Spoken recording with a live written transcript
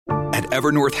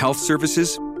Evernorth Health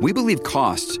Services, we believe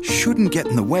costs shouldn't get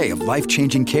in the way of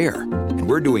life-changing care, and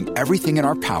we're doing everything in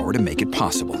our power to make it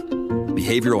possible.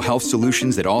 Behavioral health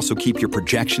solutions that also keep your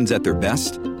projections at their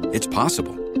best? It's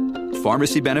possible.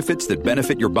 Pharmacy benefits that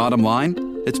benefit your bottom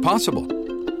line? It's possible.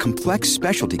 Complex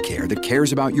specialty care that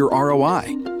cares about your ROI?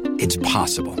 It's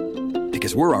possible.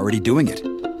 Because we're already doing it.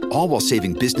 All while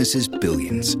saving businesses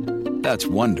billions. That's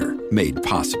Wonder made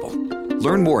possible.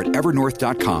 Learn more at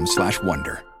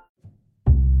evernorth.com/wonder.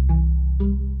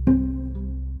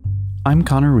 I'm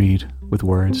Connor Reid with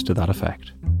words to that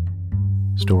effect.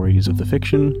 Stories of the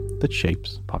fiction that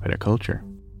shapes popular culture.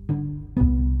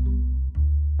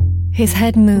 His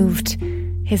head moved.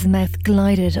 His mouth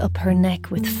glided up her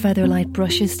neck with featherlight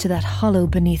brushes to that hollow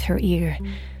beneath her ear.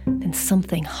 Then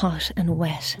something hot and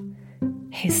wet.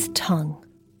 His tongue.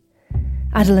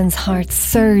 Adeline's heart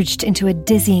surged into a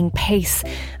dizzying pace,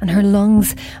 and her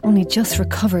lungs, only just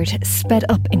recovered, sped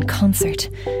up in concert.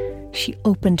 She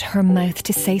opened her mouth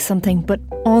to say something, but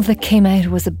all that came out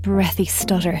was a breathy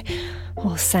stutter.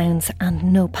 All sounds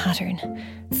and no pattern.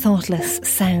 Thoughtless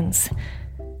sounds.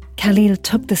 Khalil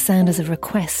took the sound as a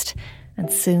request,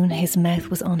 and soon his mouth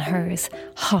was on hers,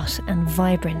 hot and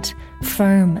vibrant,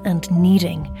 firm and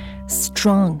kneading,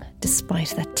 strong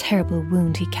despite that terrible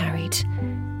wound he carried.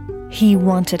 He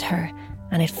wanted her,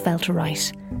 and it felt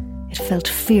right. It felt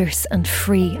fierce and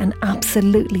free and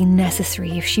absolutely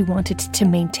necessary if she wanted to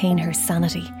maintain her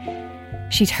sanity.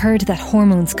 She'd heard that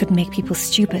hormones could make people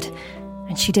stupid,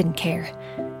 and she didn't care.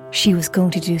 She was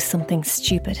going to do something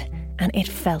stupid, and it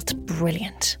felt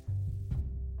brilliant.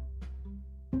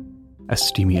 A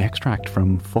steamy extract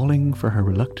from Falling for Her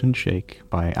Reluctant Shake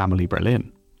by Amelie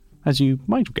Berlin. As you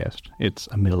might have guessed, it's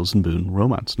a Mills and Boon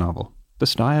romance novel. The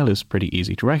style is pretty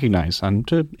easy to recognise and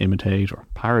to imitate or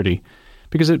parody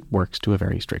because it works to a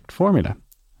very strict formula.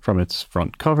 From its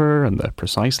front cover and the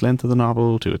precise length of the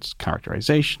novel to its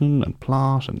characterisation and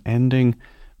plot and ending,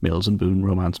 Mills and Boon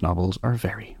romance novels are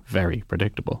very, very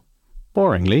predictable.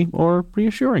 Boringly or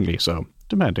reassuringly so,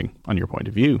 depending on your point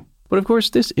of view. But of course,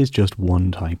 this is just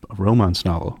one type of romance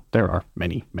novel. There are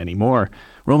many, many more.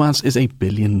 Romance is a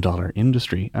billion-dollar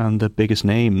industry, and the biggest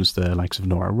names, the likes of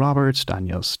Nora Roberts,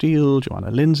 Danielle Steele,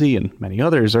 Joanna Lindsay, and many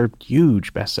others, are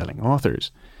huge best-selling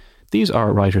authors. These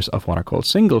are writers of what are called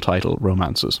single-title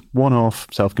romances, one-off,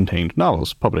 self-contained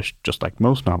novels, published just like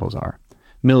most novels are.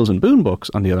 Mills and Boon books,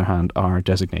 on the other hand, are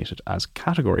designated as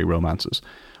category romances,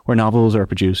 where novels are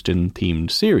produced in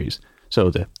themed series. So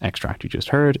the extract you just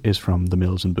heard is from the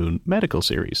Mills and Boon medical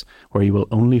series, where you will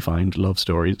only find love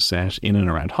stories set in and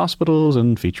around hospitals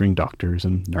and featuring doctors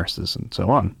and nurses and so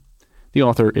on. The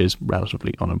author is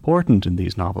relatively unimportant in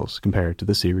these novels compared to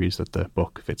the series that the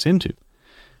book fits into.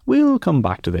 We'll come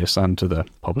back to this and to the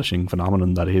publishing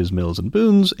phenomenon that is Mills and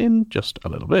Boon's in just a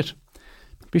little bit.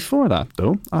 Before that,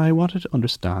 though, I wanted to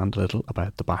understand a little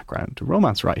about the background to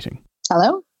romance writing.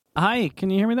 Hello? Hi, can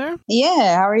you hear me there?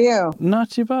 Yeah, how are you? Not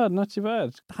too bad, not too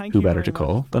bad. Thank you. Who better to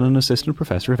call than an assistant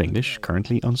professor of English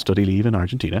currently on study leave in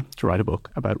Argentina to write a book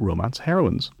about romance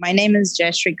heroines? My name is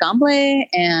Jayashree Gamble,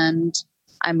 and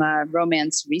I'm a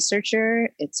romance researcher.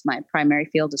 It's my primary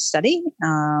field of study.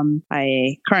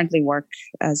 I currently work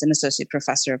as an associate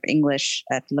professor of English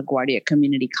at LaGuardia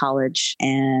Community College,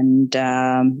 and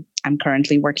I'm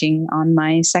currently working on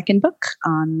my second book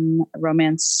on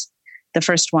romance. The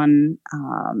first one,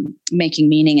 Making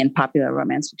Meaning in Popular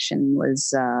Romance Fiction,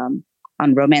 was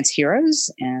on romance heroes,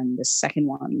 and the second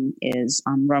one is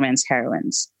on romance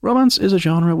heroines. Romance is a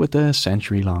genre with a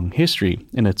century-long history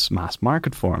in its mass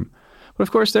market form. But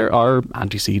of course there are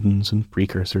antecedents and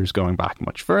precursors going back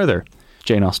much further.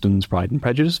 Jane Austen's Pride and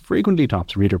Prejudice frequently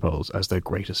tops reader polls as the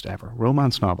greatest ever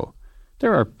romance novel.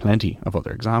 There are plenty of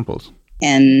other examples.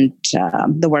 And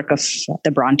the work of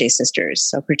the Bronte sisters,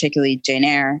 so particularly Jane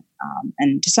Eyre,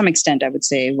 and to some extent, I would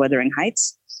say Wuthering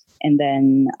Heights. And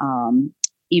then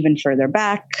even further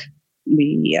back,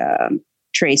 we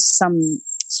trace some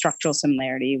structural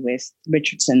similarity with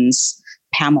Richardson's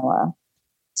Pamela.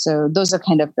 So those are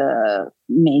kind of the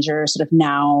major sort of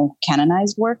now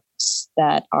canonized works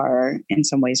that are in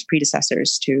some ways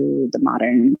predecessors to the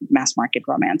modern mass market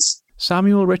romance.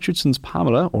 Samuel Richardson's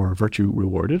Pamela, or Virtue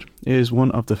Rewarded, is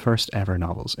one of the first ever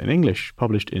novels in English,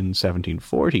 published in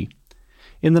 1740.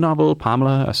 In the novel,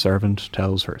 Pamela, a servant,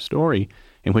 tells her story,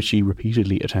 in which she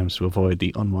repeatedly attempts to avoid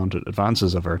the unwanted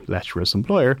advances of her lecherous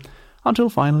employer, until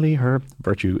finally her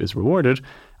virtue is rewarded,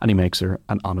 and he makes her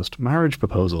an honest marriage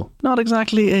proposal. Not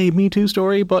exactly a Me Too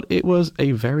story, but it was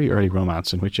a very early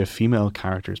romance in which a female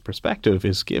character's perspective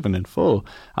is given in full,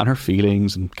 and her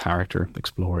feelings and character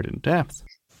explored in depth.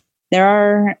 There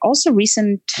are also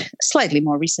slightly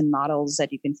more recent models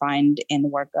that you can find in the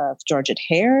work of Georgette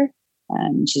Heyer.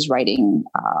 She's writing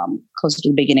close to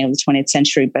the beginning of the 20th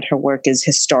century, but her work is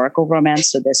historical romance.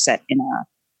 So they're set in a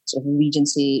sort of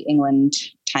Regency England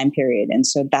time period. And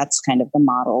so that's kind of the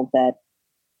model that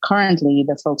currently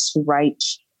the folks who write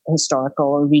historical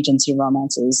or Regency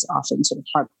romances often sort of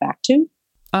hark back to.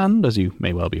 And as you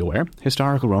may well be aware,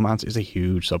 historical romance is a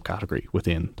huge subcategory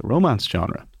within the romance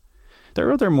genre. There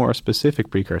are other more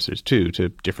specific precursors too to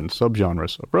different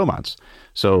subgenres of romance.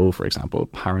 So, for example,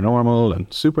 paranormal and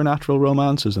supernatural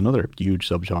romance is another huge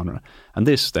subgenre, and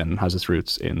this then has its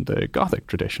roots in the Gothic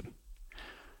tradition.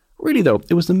 Really though,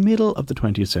 it was the middle of the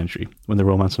 20th century when the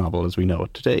romance novel as we know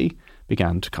it today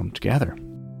began to come together.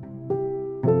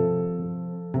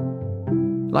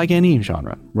 Like any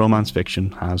genre, romance fiction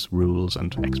has rules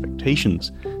and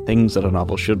expectations, things that a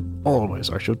novel should always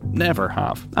or should never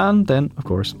have. And then, of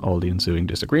course, all the ensuing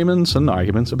disagreements and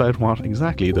arguments about what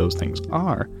exactly those things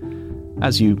are.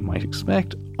 As you might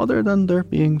expect, other than there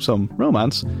being some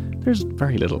romance, there's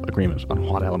very little agreement on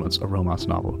what elements a romance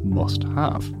novel must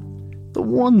have. The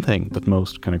one thing that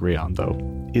most can agree on, though,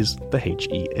 is the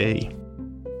HEA.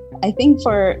 I think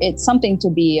for it's something to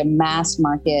be a mass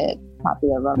market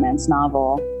popular romance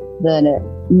novel, the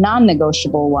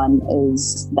non-negotiable one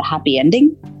is the happy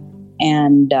ending.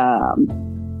 And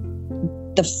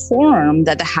the form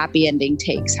that the happy ending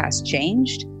takes has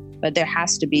changed, but there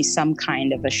has to be some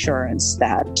kind of assurance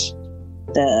that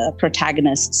the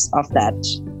protagonists of that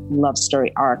love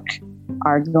story arc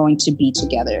are going to be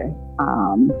together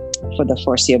for the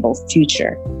foreseeable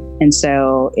future. And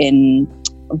so in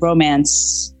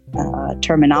romance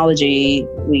terminology,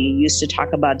 we used to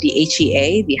talk about the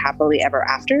HEA, the happily ever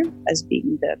after, as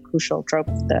being the crucial trope,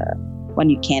 the one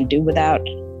you can't do without.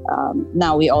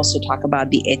 Now we also talk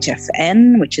about the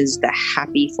HFN, which is the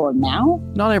happy for now.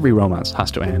 Not every romance has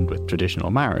to end with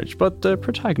traditional marriage, but the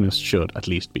protagonist should at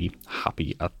least be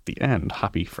happy at the end,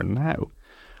 happy for now.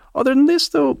 Other than this,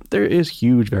 though, there is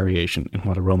huge variation in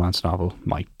what a romance novel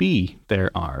might be. There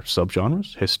are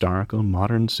subgenres: historical,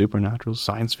 modern, supernatural,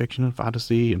 science fiction and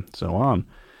fantasy, and so on.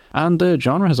 And the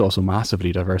genre has also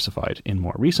massively diversified in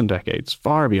more recent decades,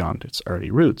 far beyond its early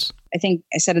roots. I think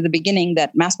I said at the beginning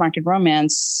that mass market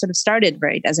romance sort of started,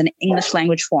 right, as an English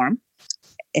language form.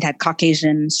 It had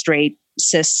Caucasian, straight,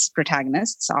 cis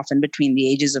protagonists, often between the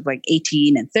ages of like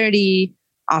 18 and 30.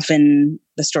 Often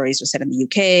the stories were set in the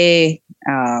UK.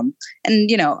 And,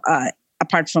 you know,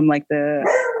 apart from like the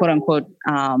quote unquote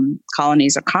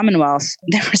colonies or Commonwealth,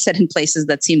 they were set in places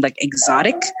that seemed like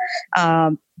exotic,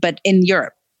 but in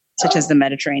Europe, such as the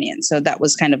Mediterranean. So that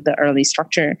was kind of the early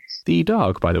structure. The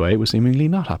dog, by the way, was seemingly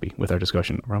not happy with our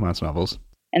discussion of romance novels.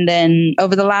 And then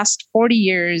over the last 40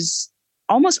 years,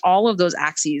 almost all of those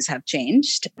axes have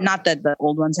changed. Not that the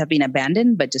old ones have been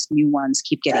abandoned, but just new ones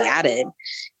keep getting added.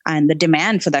 And the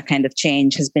demand for that kind of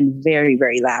change has been very,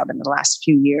 very loud in the last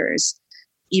few years.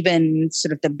 Even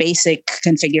sort of the basic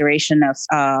configuration of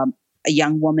a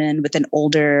young woman with an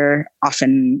older,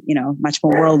 often, you know, much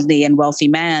more worldly and wealthy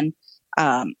man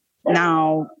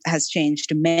now has changed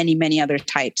to many, many other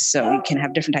types. So you can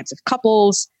have different types of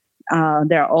couples.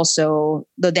 There are also,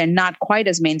 though they're not quite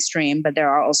as mainstream, but there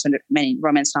are also many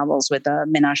romance novels with a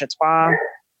ménage à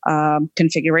trois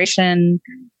configuration.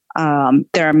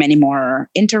 There are many more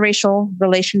interracial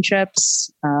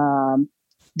relationships.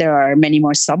 There are many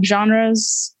more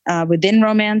subgenres within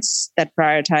romance that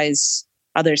prioritize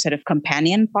other set of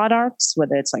companion plot arcs,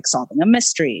 whether it's like solving a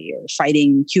mystery or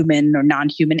fighting human or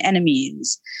non-human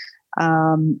enemies.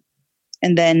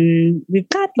 And then we've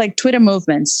got like Twitter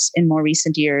movements in more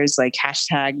recent years, like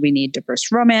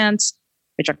 #WeNeedDiverseRomance,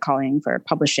 which are calling for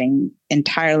publishing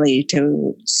entirely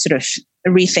to sort of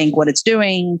rethink what it's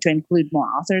doing, to include more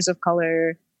authors of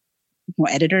color, more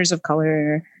editors of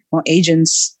color, more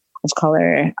agents of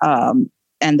color,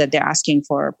 and that they're asking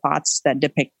for plots that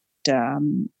depict,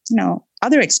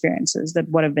 other experiences that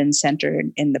would have been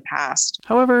centered in the past.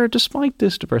 However, despite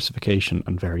this diversification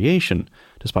and variation,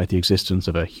 despite the existence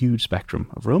of a huge spectrum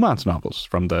of romance novels,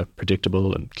 from the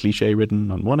predictable and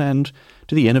cliché-ridden on one end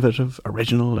to the innovative,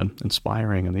 original and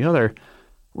inspiring on the other,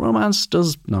 romance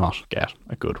does not get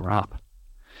a good rap.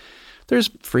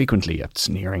 There's frequently a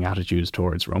sneering attitudes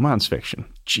towards romance fiction,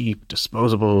 cheap,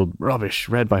 disposable rubbish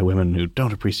read by women who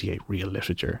don't appreciate real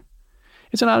literature.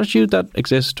 It's an attitude that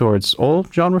exists towards all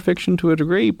genre fiction to a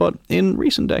degree, but in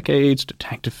recent decades,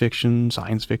 detective fiction,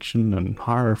 science fiction, and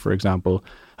horror, for example,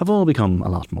 have all become a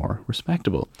lot more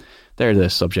respectable. They're the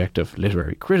subject of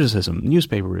literary criticism,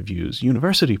 newspaper reviews,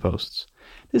 university posts.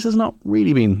 This has not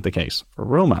really been the case for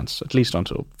romance, at least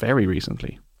until very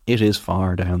recently. It is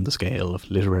far down the scale of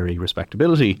literary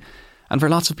respectability, and for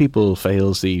lots of people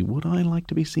fails the "would I like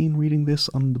to be seen reading this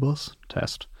on the bus"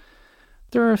 test.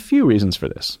 There are a few reasons for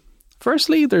this.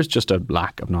 Firstly, there's just a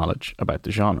lack of knowledge about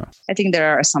the genre. I think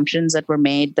there are assumptions that were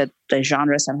made that the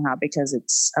genre somehow, because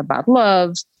it's about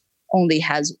love, only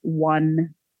has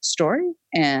one story,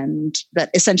 and that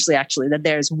essentially actually that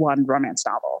there's one romance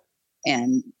novel.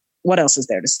 And what else is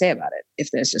there to say about it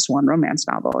if there's just one romance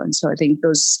novel? And so I think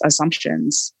those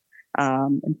assumptions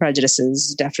and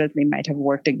prejudices definitely might have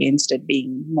worked against it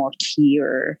being more key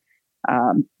or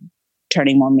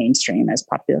turning more mainstream as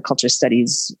popular culture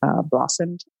studies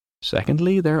blossomed.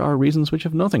 Secondly, there are reasons which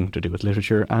have nothing to do with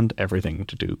literature and everything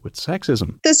to do with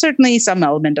sexism. There's certainly some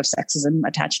element of sexism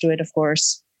attached to it, of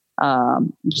course.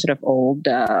 Sort of old,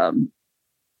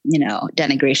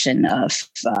 denigration of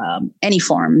any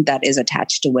form that is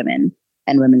attached to women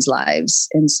and women's lives.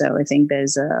 And so I think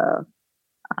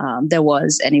there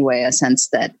was anyway a sense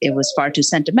that it was far too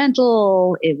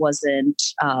sentimental. It wasn't,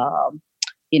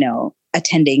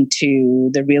 attending to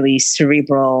the really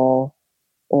cerebral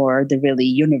or the really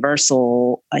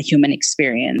universal human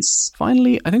experience.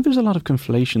 Finally, I think there's a lot of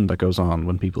conflation that goes on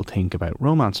when people think about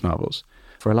romance novels.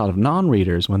 For a lot of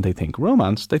non-readers, when they think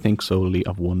romance, they think solely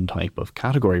of one type of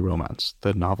category romance,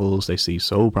 the novels they see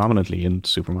so prominently in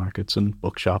supermarkets and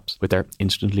bookshops with their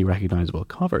instantly recognisable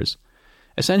covers.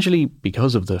 Essentially,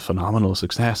 because of the phenomenal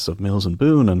success of Mills and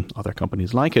Boon and other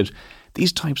companies like it,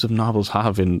 these types of novels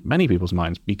have, in many people's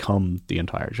minds, become the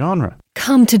entire genre.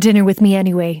 "Come to dinner with me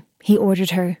anyway," he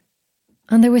ordered her.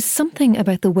 And there was something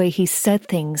about the way he said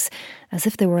things, as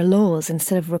if they were laws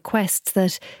instead of requests,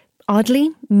 that, oddly,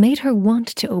 made her want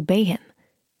to obey him.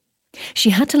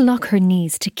 She had to lock her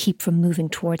knees to keep from moving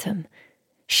toward him.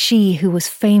 She, who was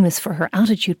famous for her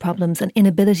attitude problems and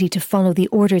inability to follow the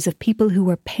orders of people who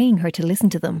were paying her to listen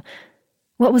to them.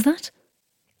 What was that?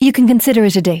 "You can consider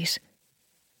it a date."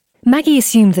 Maggie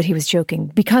assumed that he was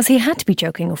joking, because he had to be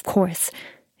joking, of course.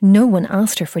 No one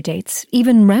asked her for dates,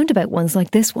 even roundabout ones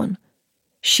like this one.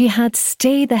 She had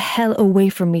 "stay the hell away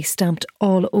from me" stamped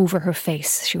all over her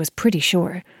face, she was pretty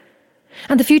sure.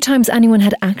 And the few times anyone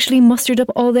had actually mustered up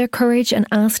all their courage and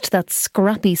asked that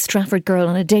scrappy Stratford girl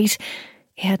on a date,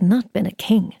 he had not been a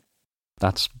king.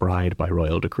 That's Bride by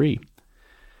Royal Decree.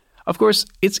 Of course,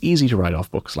 it's easy to write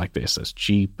off books like this as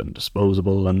cheap and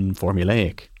disposable and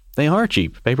formulaic. They are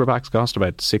cheap. Paperbacks cost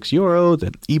about €6,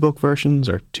 the ebook versions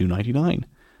are $2.99.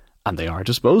 And they are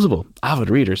disposable.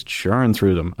 Avid readers churn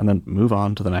through them and then move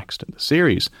on to the next in the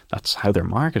series. That's how they're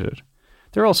marketed.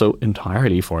 They're also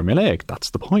entirely formulaic. That's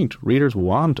the point. Readers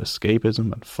want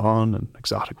escapism and fun and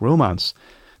exotic romance.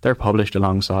 They're published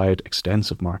alongside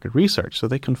extensive market research, so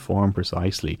they conform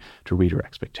precisely to reader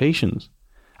expectations.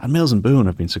 And Mills and Boon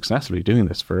have been successfully doing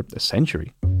this for a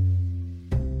century.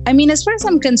 I mean, as far as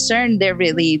I'm concerned, they're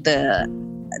really the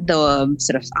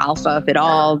sort of alpha of it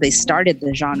all. They started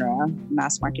the genre.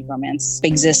 Mass market romance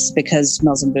exists because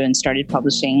Mills and Boon started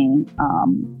publishing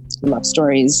love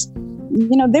stories.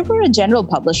 They were a general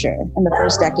publisher in the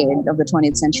first decade of the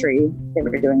 20th century. They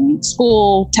were doing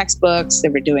school textbooks. They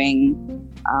were doing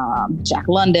Jack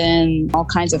London, all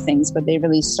kinds of things, but they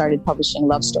really started publishing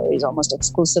love stories almost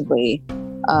exclusively,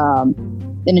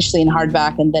 initially in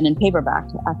hardback and then in paperback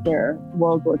after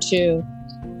World War II.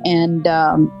 And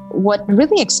what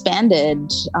really expanded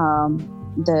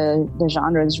the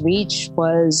genre's reach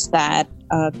was that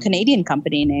a Canadian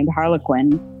company named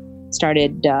Harlequin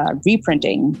started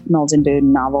reprinting Mills and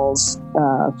Boon novels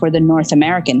for the North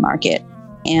American market.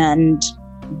 And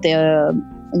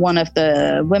one of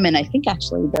the women, I think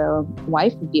actually the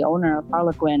wife of the owner of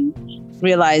Harlequin,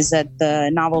 realized that the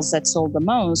novels that sold the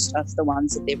most of the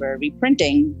ones that they were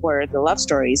reprinting were the love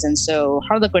stories. And so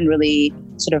Harlequin really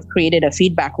sort of created a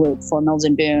feedback loop for Mills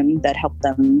and Boon that helped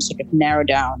them sort of narrow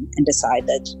down and decide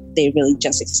that they really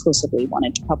just exclusively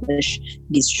wanted to publish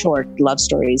these short love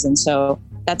stories. And so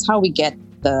that's how we get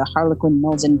the Harlequin,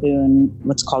 Mills and Boon,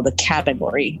 what's called the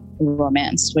category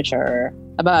romance, which are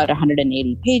about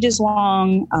 180 pages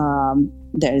long.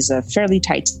 There's a fairly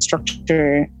tight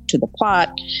structure to the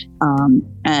plot.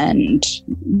 And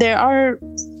there are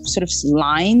sort of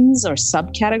lines or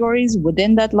subcategories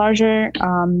within that larger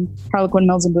Harlequin,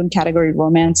 Mills and Boon category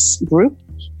romance group.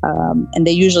 And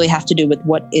they usually have to do with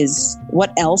what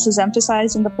else is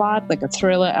emphasized in the plot, like a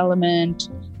thriller element,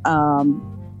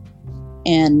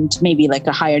 and maybe like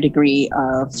a higher degree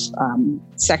of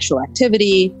sexual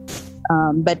activity.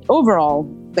 But overall,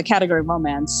 the category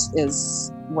romance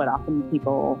is what often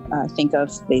people think of.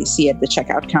 They see at the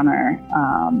checkout counter.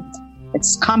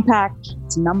 It's compact,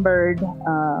 it's numbered,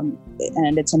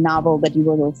 and it's a novel that you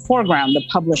will foreground the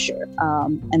publisher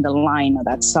and the line of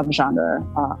that subgenre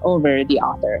over the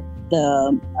author.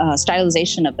 The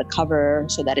stylization of the cover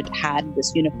so that it had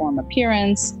this uniform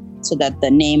appearance, so that the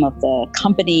name of the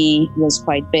company was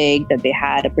quite big, that they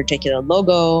had a particular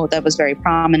logo that was very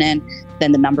prominent,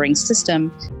 then the numbering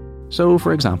system. So,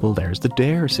 for example, there's the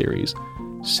Dare series.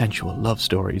 Sensual love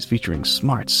stories featuring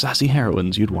smart, sassy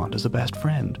heroines you'd want as a best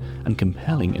friend, and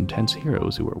compelling, intense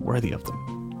heroes who are worthy of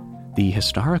them. The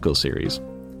Historical series.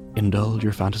 Indulge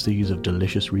your fantasies of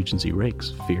delicious Regency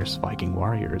rakes, fierce Viking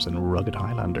warriors, and rugged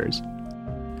Highlanders.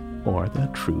 Or the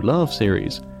True Love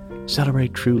series.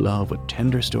 Celebrate true love with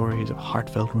tender stories of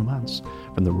heartfelt romance,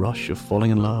 from the rush of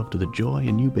falling in love to the joy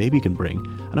a new baby can bring,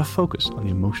 and a focus on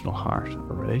the emotional heart of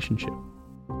a relationship.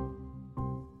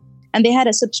 And they had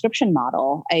a subscription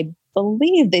model. I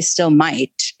believe they still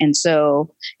might. And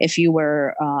so if you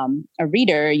were a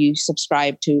reader, you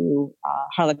subscribed to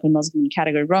Harlequin Mills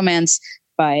category romance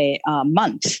by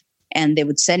month. And they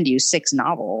would send you 6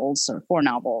 novels or 4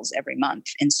 novels every month.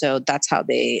 And so that's how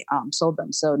they sold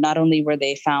them. So not only were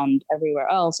they found everywhere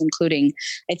else, including,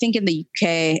 I think, in the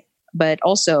UK, but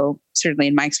also certainly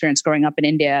in my experience growing up in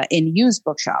India, in used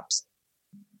bookshops.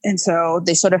 And so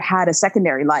they sort of had a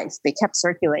secondary life. They kept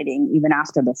circulating even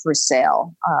after the first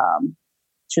sale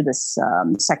through this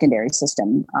secondary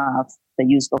system of the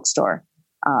used bookstore.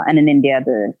 And in India,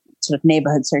 the sort of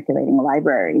neighborhood circulating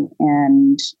library.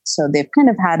 And so they've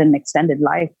kind of had an extended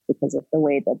life because of the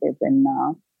way that they've been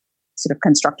sort of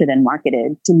constructed and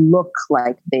marketed to look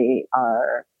like they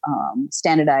are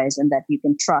standardized and that you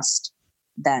can trust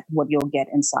that what you'll get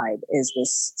inside is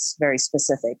this very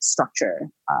specific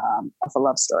structure of a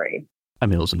love story. A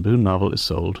Mills and Boon novel is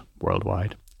sold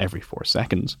worldwide every 4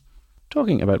 seconds.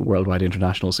 Talking about worldwide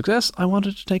international success, I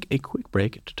wanted to take a quick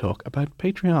break to talk about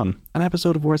Patreon. An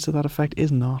episode of Words to That Effect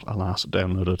is not, alas,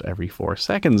 downloaded every 4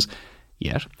 seconds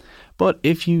yet. But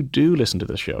if you do listen to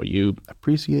this show, you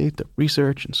appreciate the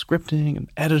research and scripting and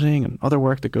editing and other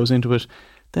work that goes into it,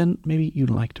 then maybe you'd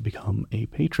like to become a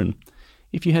patron.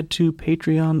 If you head to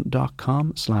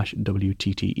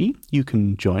patreon.com/WTTE, you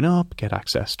can join up, get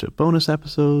access to bonus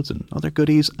episodes and other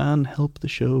goodies, and help the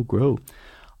show grow.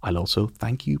 I'll also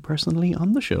thank you personally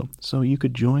on the show, so you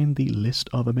could join the list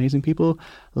of amazing people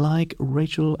like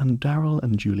Rachel and Daryl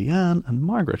and Julianne and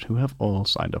Margaret, who have all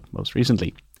signed up most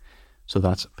recently. So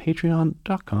that's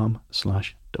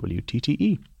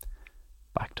patreon.com/WTTE.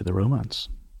 Back to the romance.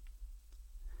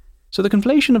 So the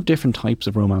conflation of different types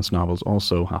of romance novels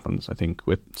also happens, I think,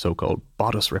 with so-called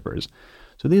bodice rippers.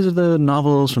 So these are the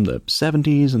novels from the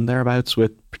 70s and thereabouts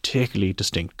with particularly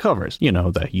distinct covers. You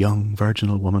know, the young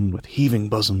virginal woman with heaving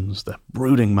bosoms, the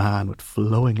brooding man with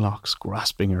flowing locks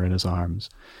grasping her in his arms.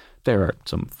 There are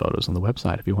some photos on the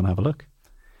website if you want to have a look.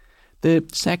 The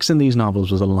sex in these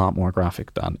novels was a lot more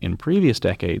graphic than in previous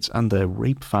decades, and the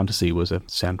rape fantasy was a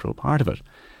central part of it.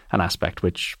 An aspect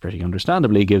which, pretty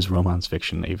understandably, gives romance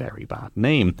fiction a very bad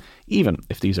name, even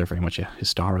if these are very much a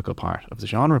historical part of the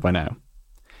genre by now.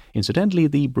 Incidentally,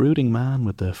 the brooding man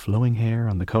with the flowing hair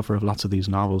on the cover of lots of these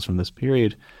novels from this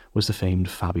period was the famed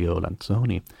Fabio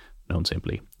Lanzoni, known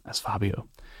simply as Fabio.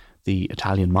 The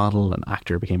Italian model and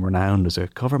actor became renowned as a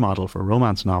cover model for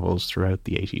romance novels throughout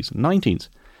the 80s and 90s.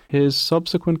 His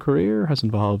subsequent career has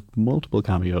involved multiple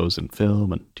cameos in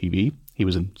film and TV. He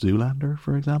was in Zoolander,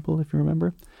 for example, if you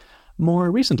remember. More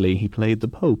recently, he played the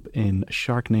Pope in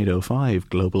Sharknado 5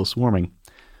 Global Swarming.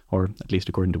 Or at least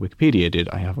according to Wikipedia did.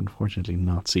 I have unfortunately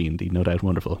not seen the no doubt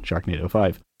wonderful Sharknado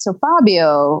 5. So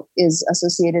Fabio is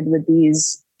associated with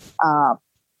these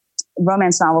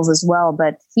romance novels as well,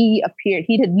 but he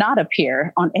did not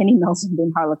appear on any Mills and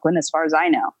Boon Harlequin as far as I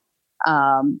know.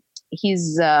 He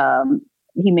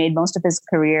made most of his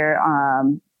career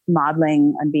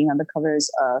modeling and being on the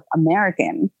covers of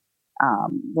American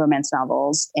romance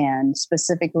novels, and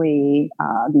specifically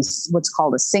these what's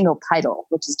called a single title,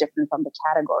 which is different from the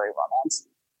category romance.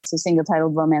 So single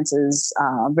titled romances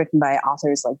written by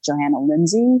authors like Johanna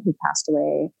Lindsey, who passed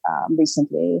away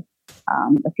recently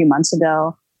a few months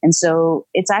ago. And so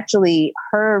it's actually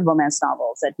her romance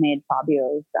novels that made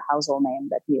Fabio the household name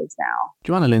that he is now.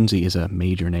 Johanna Lindsey is a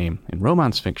major name in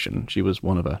romance fiction. She was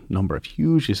one of a number of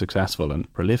hugely successful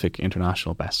and prolific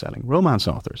international best-selling romance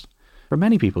authors. For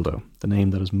many people, though, the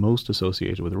name that is most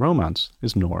associated with romance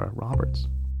is Nora Roberts.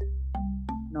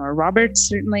 Nora Roberts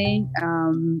certainly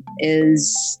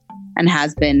is and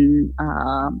has been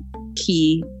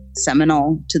key,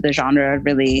 seminal to the genre,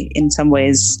 really, in some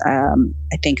ways,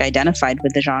 I think identified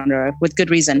with the genre with good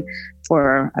reason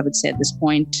for, I would say at this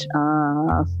point,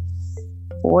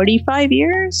 45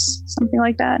 years, something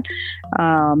like that.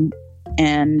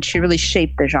 and she really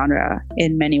shaped the genre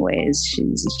in many ways.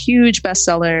 She's a huge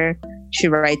bestseller. She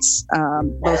writes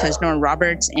both as Nora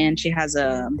Roberts, and she has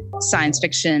a science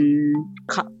fiction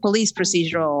police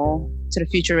procedural sort of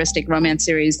futuristic romance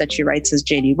series that she writes as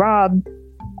J.D. Robb.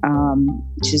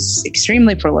 She's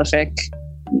extremely prolific.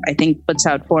 I think puts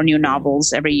out 4 new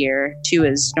novels every year. 2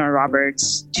 is Nora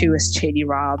Roberts, 2 is J.D.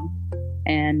 Robb.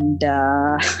 And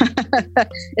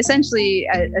essentially,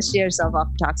 as she herself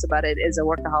often talks about it, is a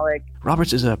workaholic.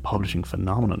 Roberts is a publishing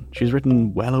phenomenon. She's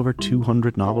written well over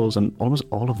 200 novels, and almost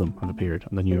all of them have appeared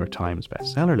on the New York Times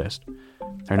bestseller list.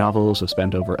 Her novels have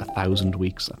spent over 1,000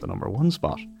 weeks at the #1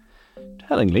 spot.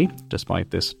 Tellingly, despite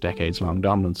this decades-long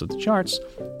dominance of the charts,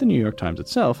 the New York Times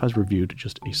itself has reviewed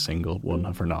just a single one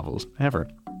of her novels ever.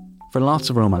 For lots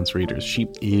of romance readers, she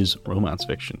is romance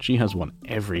fiction. She has won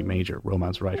every major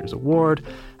romance writers award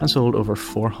and sold over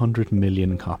 400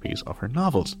 million copies of her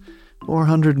novels.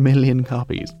 400 million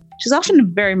copies. She's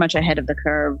often very much ahead of the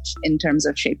curve in terms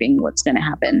of shaping what's going to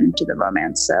happen to the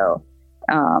romance. So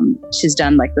she's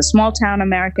done like the small town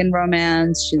American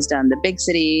romance. She's done the big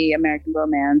city American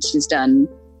romance. She's done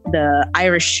the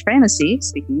Irish fantasy,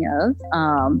 speaking of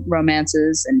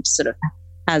romances, and sort of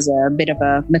has a bit of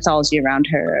a mythology around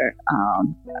her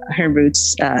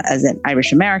roots as an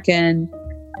Irish American.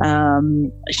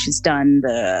 She's done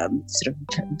the sort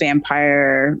of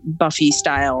vampire Buffy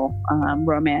style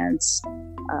romance.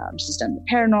 She's done the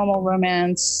paranormal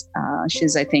romance.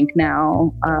 She's, I think,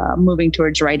 now moving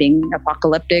towards writing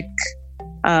apocalyptic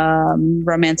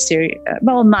romance series.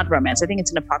 Well, not romance. I think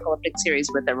it's an apocalyptic series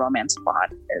with a romance plot,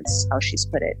 is how she's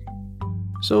put it.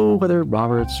 So whether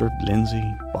Roberts or Lindsay,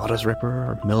 Bodice Ripper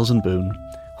or Mills and Boon,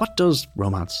 what does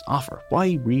romance offer?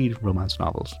 Why read romance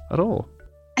novels at all?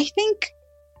 I think,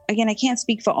 again, I can't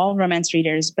speak for all romance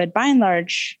readers, but by and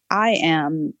large, I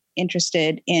am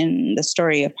interested in the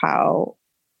story of how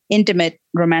intimate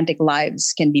romantic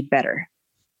lives can be better,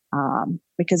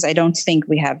 because I don't think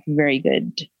we have very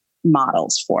good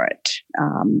models for it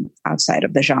outside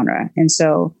of the genre. And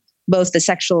so both the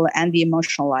sexual and the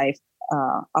emotional life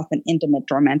of an intimate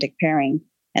romantic pairing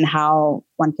and how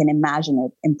one can imagine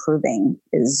it improving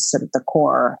is sort of the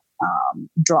core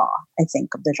draw, I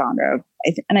think, of the genre.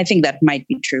 And I think that might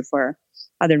be true for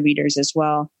other readers as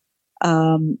well.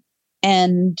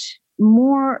 And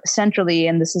more centrally,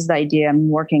 and this is the idea I'm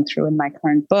working through in my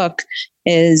current book,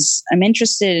 is I'm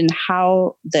interested in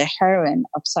how the heroine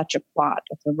of such a plot,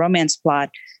 of a romance plot,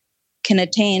 can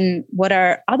attain what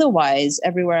are otherwise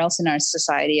everywhere else in our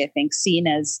society, I think, seen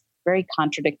as very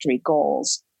contradictory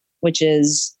goals, which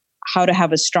is how to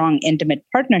have a strong, intimate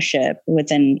partnership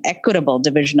with an equitable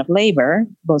division of labor,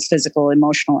 both physical,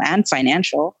 emotional, and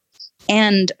financial,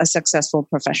 and a successful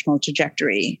professional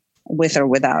trajectory with or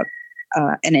without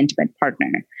an intimate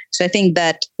partner. So I think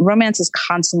that romance is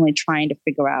constantly trying to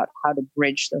figure out how to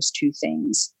bridge those two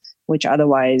things, which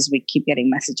otherwise we keep getting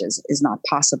messages is not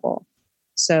possible.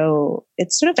 So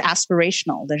it's sort of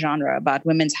aspirational, the genre, about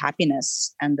women's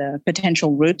happiness and the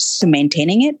potential routes to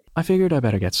maintaining it. I figured I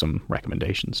better get some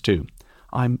recommendations too.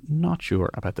 I'm not sure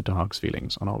about the dog's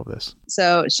feelings on all of this.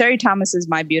 So Sherry Thomas's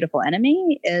My Beautiful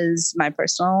Enemy is my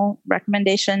personal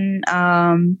recommendation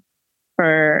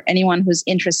for anyone who's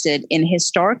interested in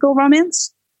historical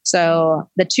romance. So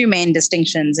the two main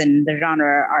distinctions in the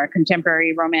genre are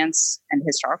contemporary romance and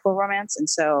historical romance. And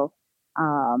so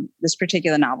this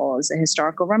particular novel is a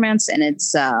historical romance, and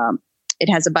it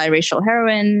has a biracial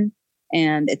heroine,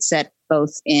 and it's set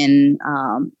both in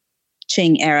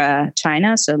Qing era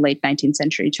China, so late 19th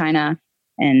century China,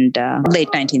 and late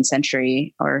 19th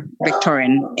century or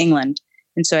Victorian England.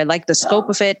 And so I like the scope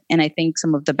of it, and I think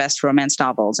some of the best romance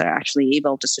novels are actually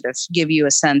able to sort of give you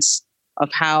a sense of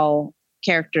how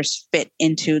characters fit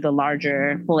into the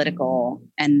larger political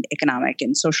and economic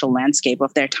and social landscape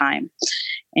of their time.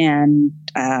 And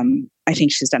I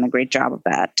think she's done a great job of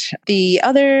that. The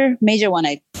other major one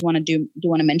I want to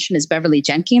mention is Beverly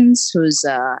Jenkins, who's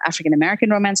an African-American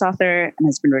romance author and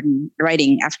has been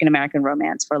writing African-American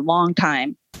romance for a long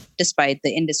time, despite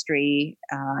the industry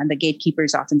and the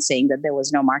gatekeepers often saying that there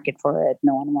was no market for it,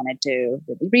 no one wanted to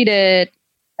really read it,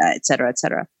 et cetera, et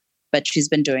cetera. But she's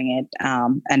been doing it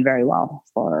and very well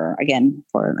for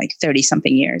like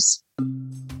 30-something years.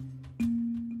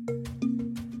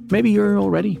 Maybe you're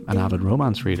already an avid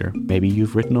romance reader. Maybe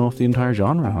you've written off the entire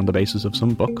genre on the basis of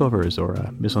some book covers or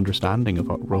a misunderstanding of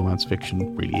what romance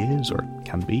fiction really is or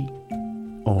can be.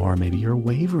 Or maybe you're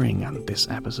wavering and this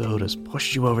episode has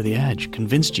pushed you over the edge,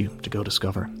 convinced you to go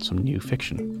discover some new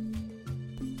fiction.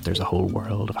 There's a whole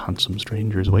world of handsome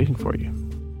strangers waiting for you.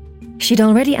 She'd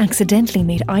already accidentally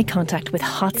made eye contact with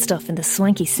Hot Stuff in the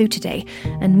swanky suit today,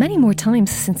 and many more times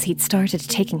since he'd started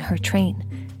taking her train.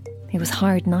 It was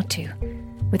hard not to.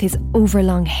 With his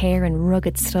overlong hair and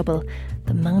rugged stubble,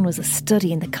 the man was a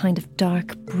study in the kind of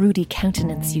dark, broody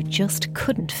countenance you just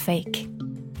couldn't fake.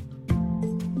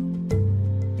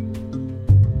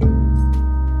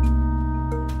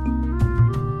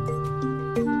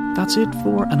 That's it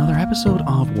for another episode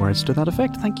of Words to That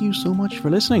Effect. Thank you so much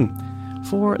for listening.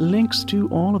 For links to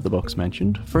all of the books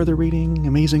mentioned, further reading,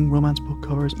 amazing romance book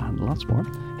covers, and lots more,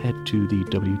 head to the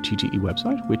WTTE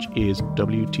website, which is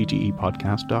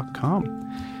wttePodcast.com.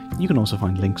 You can also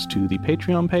find links to the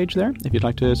Patreon page there if you'd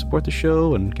like to support the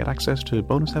show and get access to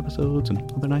bonus episodes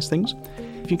and other nice things.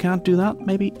 If you can't do that,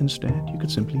 maybe instead you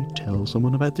could simply tell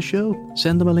someone about the show.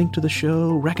 Send them a link to the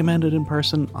show, recommend it in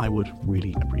person. I would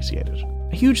really appreciate it.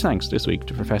 A huge thanks this week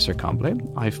to Professor Comblé.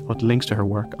 I've put links to her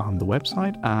work on the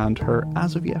website, and her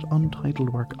as of yet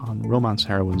untitled work on romance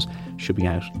heroines should be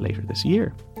out later this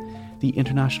year. The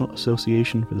International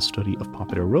Association for the Study of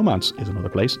Popular Romance is another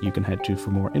place you can head to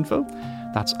for more info.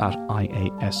 That's at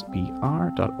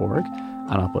iasbr.org,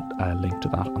 and I'll put a link to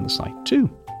that on the site too.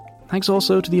 Thanks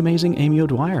also to the amazing Amy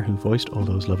O'Dwyer, who voiced all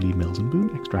those lovely Mills and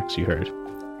Boon extracts you heard.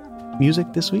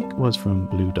 Music this week was from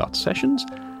Blue Dot Sessions.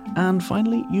 And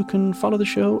finally, you can follow the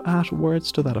show at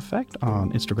Words to That Effect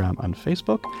on Instagram and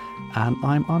Facebook. And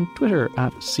I'm on Twitter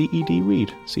at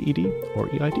CEDReid, CED or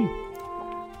EID.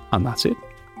 And that's it.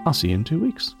 I'll see you in 2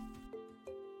 weeks.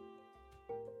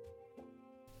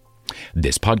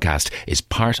 This podcast is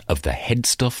part of the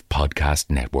Headstuff Podcast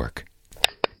Network.